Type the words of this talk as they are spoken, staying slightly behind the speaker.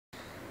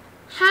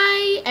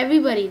Hi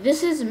everybody,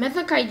 this is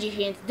Methakaiji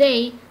here, and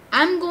today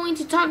I'm going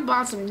to talk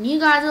about some new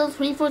Godzilla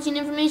 2014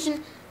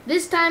 information.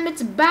 This time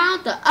it's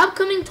about the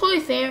upcoming Toy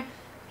Fair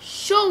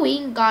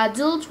showing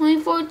Godzilla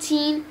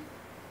 2014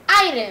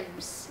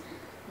 items.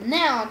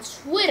 Now on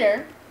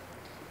Twitter,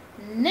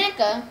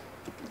 NECA,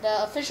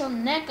 the official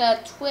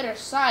NECA Twitter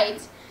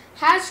site,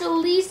 has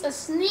released a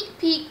sneak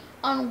peek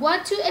on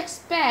what to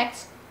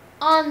expect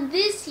on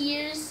this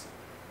year's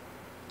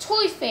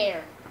Toy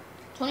Fair,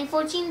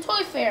 2014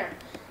 Toy Fair.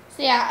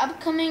 So yeah,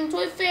 upcoming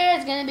Toy Fair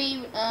is gonna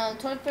be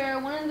Toy Fair.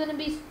 When is gonna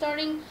be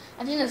starting?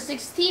 I think the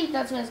 16th.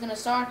 That's when it's gonna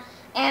start.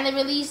 And they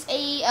released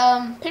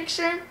a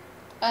picture,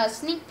 a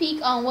sneak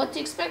peek on what to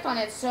expect on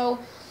it. So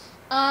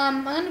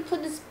I'm gonna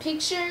put this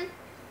picture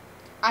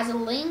as a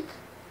link.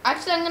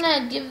 Actually, I'm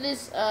gonna give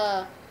this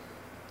the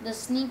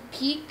sneak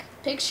peek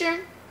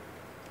picture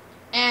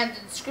and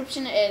the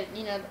description. It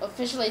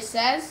officially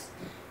says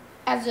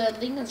as a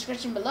link in the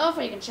description below, so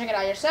you can check it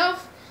out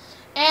yourself.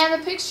 And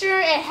the picture,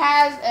 it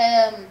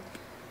has,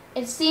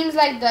 it seems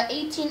like the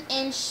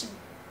 18-inch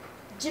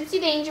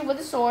Gypsy Danger with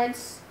the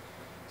swords,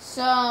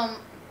 some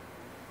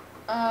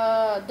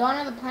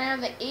Dawn of the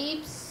Planet of the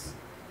Apes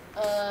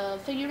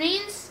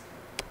figurines,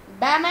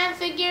 Batman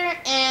figure,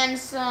 and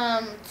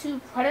some two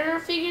Predator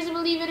figures, I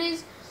believe it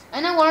is. I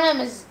know one of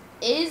them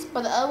is,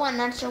 but the other one, I'm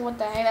not sure what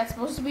the heck that's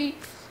supposed to be.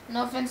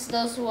 No offense to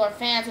those who are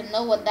fans and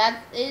know what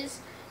that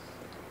is.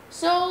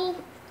 So,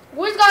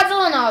 where's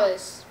Godzilla in all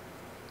this?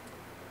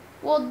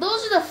 Well,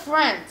 those are the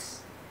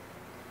friends.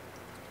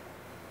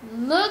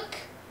 Look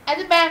at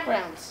the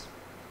backgrounds.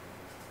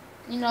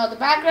 You know, the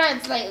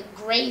background is like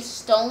gray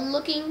stone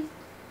looking.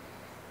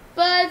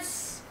 But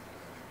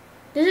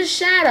there's a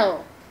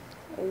shadow.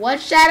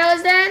 What shadow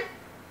is that?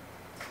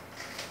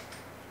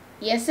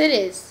 Yes, it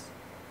is.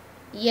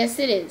 Yes,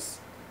 it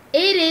is.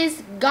 It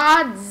is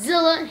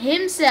Godzilla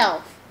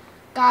himself.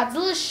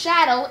 Godzilla's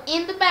shadow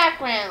in the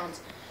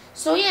background.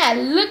 So yeah,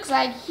 it looks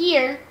like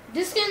here,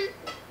 this can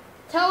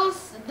tell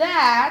us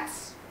that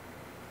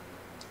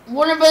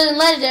Warner Bros.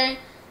 Legendary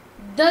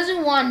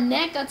doesn't want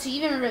NECA to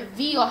even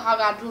reveal how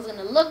Godzilla's going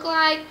to look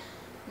like,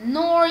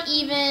 nor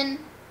even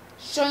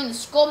showing the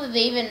scope that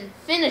they even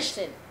finished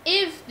it,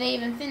 if they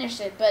even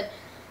finished it. But,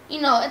 you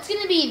know, it's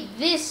going to be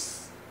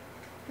this,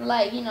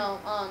 like, you know,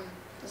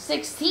 the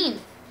 16th.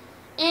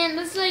 And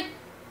that's like,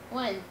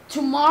 when?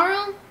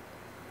 Tomorrow?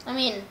 I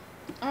mean,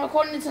 I'm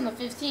recording this on the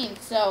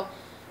 15th, so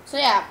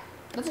yeah,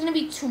 that's going to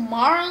be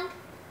tomorrow.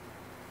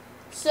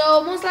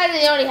 So, most likely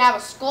they already have a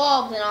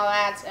sculpt and all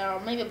that, or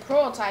maybe a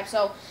prototype.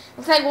 So,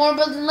 looks like Warner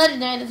Bros.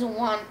 Legendary doesn't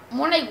want,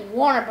 more like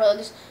Warner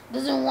Bros.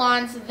 Doesn't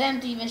want them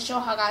to even show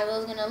how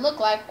Godzilla's going to look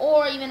like,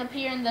 or even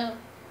appear in the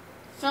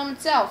film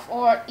itself,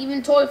 or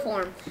even toy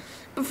form.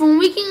 But from what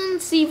we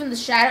can see from the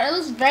shadow, it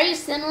looks very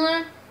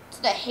similar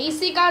to the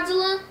Heisei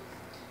Godzilla,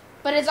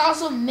 but it's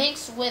also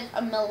mixed with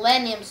a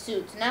Millennium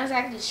suit. Not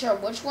exactly sure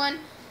which one,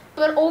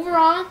 but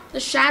overall,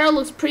 the shadow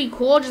looks pretty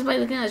cool. Just by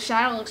looking at the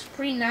shadow, it looks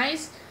pretty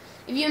nice.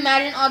 If you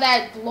imagine all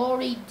that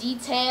glory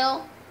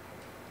detail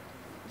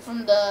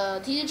from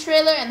the teaser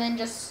trailer and then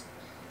just,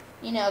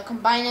 you know,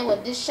 combine it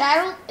with this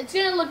shadow, it's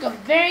going to look a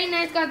very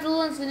nice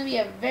Godzilla. It's going to be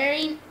a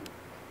very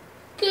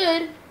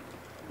good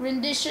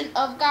rendition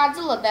of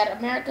Godzilla that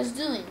America's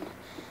doing.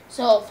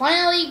 So,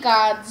 finally,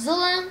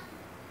 Godzilla,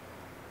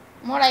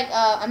 more like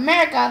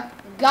America,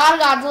 got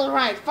Godzilla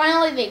right.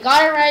 Finally, they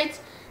got it right.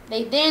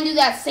 They didn't do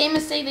that same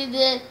mistake they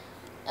did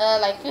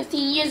like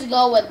 15 years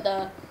ago with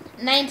the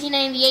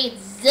 1998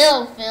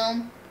 Zilla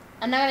film.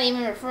 I'm not going to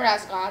even refer to it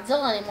as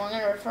Godzilla anymore. I'm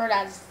going to refer to it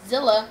as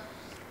Zilla.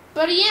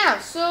 But yeah,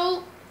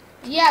 so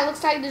yeah, it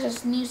looks like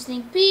there's a new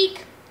sneak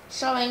peek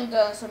showing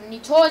some new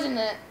toys and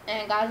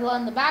Godzilla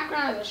in the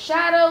background as a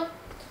shadow.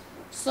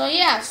 So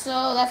yeah,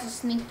 so that's a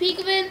sneak peek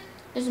of it.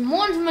 There's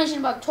more information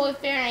about Toy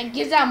Fair, and it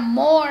gives out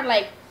more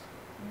like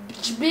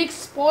big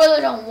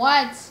spoilers on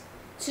what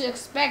to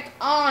expect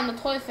on the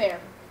Toy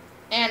Fair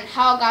and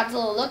how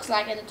Godzilla looks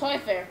like in the Toy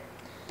Fair.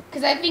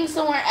 Because I think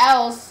somewhere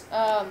else,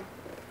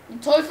 the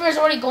Toy Fair is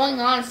already going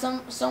on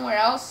somewhere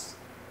else.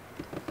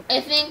 I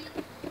think.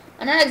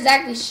 I'm not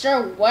exactly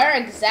sure where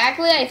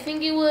exactly. I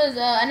think it was,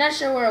 I'm not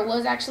sure where it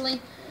was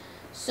actually.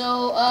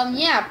 So,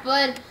 yeah,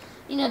 but,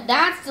 you know,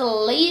 that's the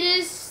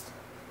latest.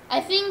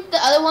 I think the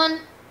other one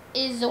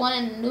is the one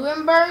in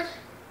Nuremberg.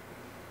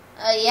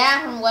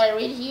 Yeah, from what I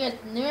read here,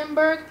 it's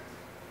Nuremberg.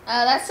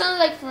 That sounds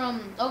like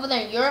from over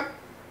there in Europe.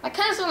 That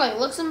kind of sounds like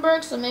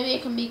Luxembourg, so maybe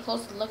it can be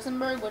close to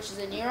Luxembourg, which is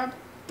in Europe.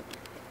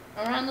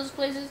 Around those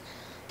places.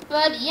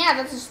 But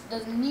yeah, that's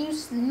the new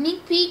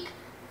sneak peek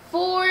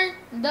for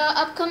the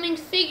upcoming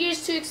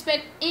figures to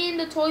expect in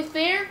the Toy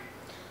Fair.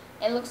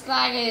 It looks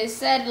like I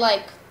said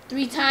like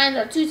 3 times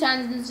or 2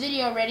 times in this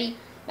video already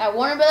that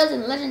Warner Bros.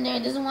 And Legendary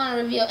doesn't want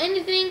to reveal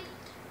anything.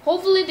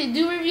 Hopefully they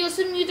do reveal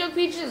some Muto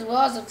creatures as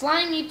well as a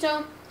flying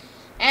Muto.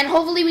 And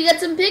hopefully we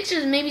get some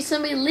pictures. Maybe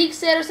somebody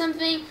leaks it or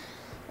something.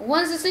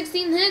 Once the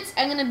 16th hits,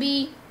 I'm going to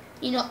be,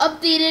 you know,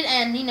 updated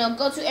and, you know,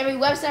 go to every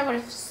website where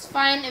to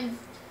find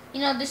if, you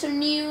know, there's some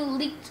new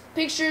leaked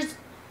pictures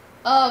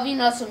of, you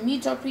know, some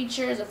Muto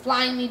creatures, a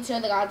flying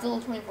Muto, the Godzilla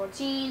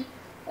 2014,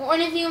 or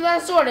anything of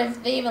that sort,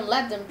 if they even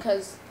let them,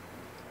 because,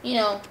 you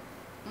know,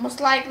 most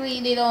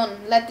likely they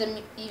don't let them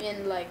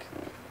even, like,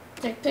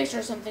 take pictures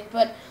or something.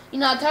 But, you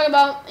know, I'll talk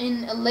about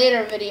in a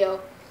later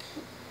video.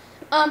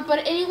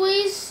 But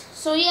anyways,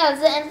 so yeah,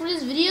 that's the end for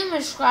this video. Make sure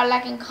to subscribe,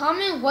 like, and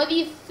comment. What do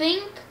you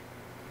think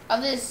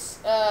of this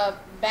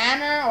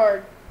banner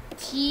or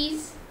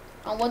tease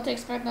on what to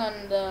expect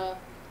on the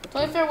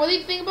Toy Fair? What do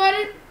you think about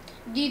it?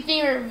 Do you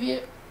think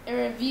it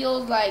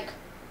reveals, like,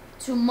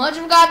 too much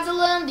of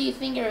Godzilla? Do you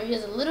think it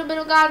reveals a little bit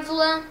of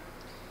Godzilla?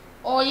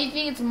 Or do you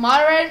think it's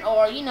moderate?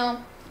 Or, you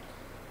know,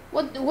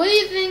 what do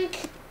you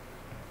think?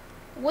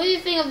 What do you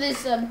think of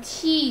this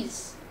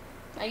tease?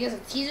 I guess a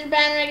teaser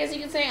banner, I guess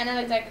you could say. I'm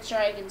not exactly sure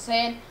I can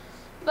say it.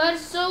 But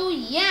so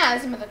yeah,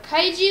 this is Mr.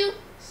 Kaiju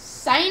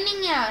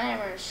signing out.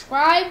 Remember,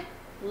 subscribe,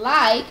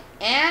 like,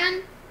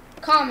 and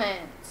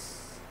comment.